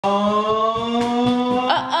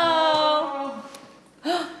Uh-oh.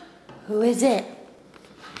 Who is it?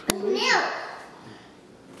 Milk.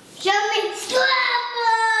 Jeremy Squammer.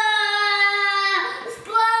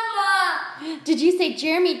 Did you say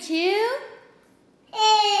Jeremy too?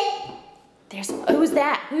 Who's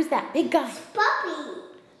that? Who's that big guy? Puppy.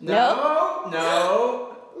 No.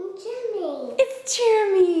 Jeremy. It's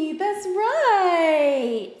Jeremy. That's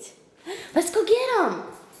right. Let's go get him.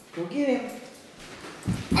 Go get him.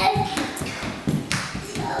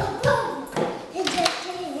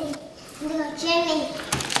 Jeremy.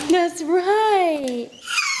 That's right.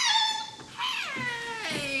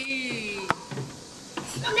 Hey!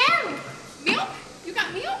 Milk. Milk? You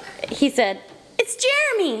got milk? He said, it's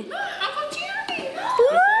Jeremy. Uncle Jeremy!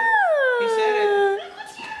 He said it.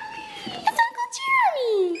 It's Uncle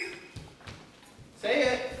Jeremy. Say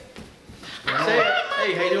it. Say it.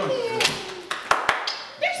 Hey, how you doing?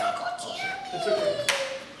 There's Uncle Jeremy! It's okay.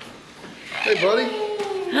 Hey, buddy.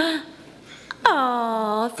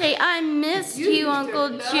 Oh, say I missed you,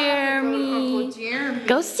 Uncle Jeremy. Uncle Jeremy.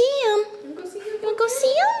 Go see him. Go see him. Wanna go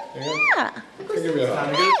see him? Yeah. Give me a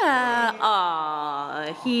hug. Yeah.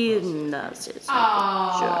 Aw, he loves his Uncle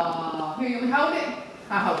Aww. Here, you hold it.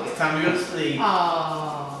 I'll hold it. Time to go to sleep.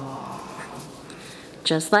 Aww.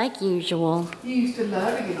 Just like usual. You used to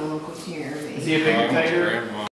love to get on Uncle Jeremy. Is he a big potato?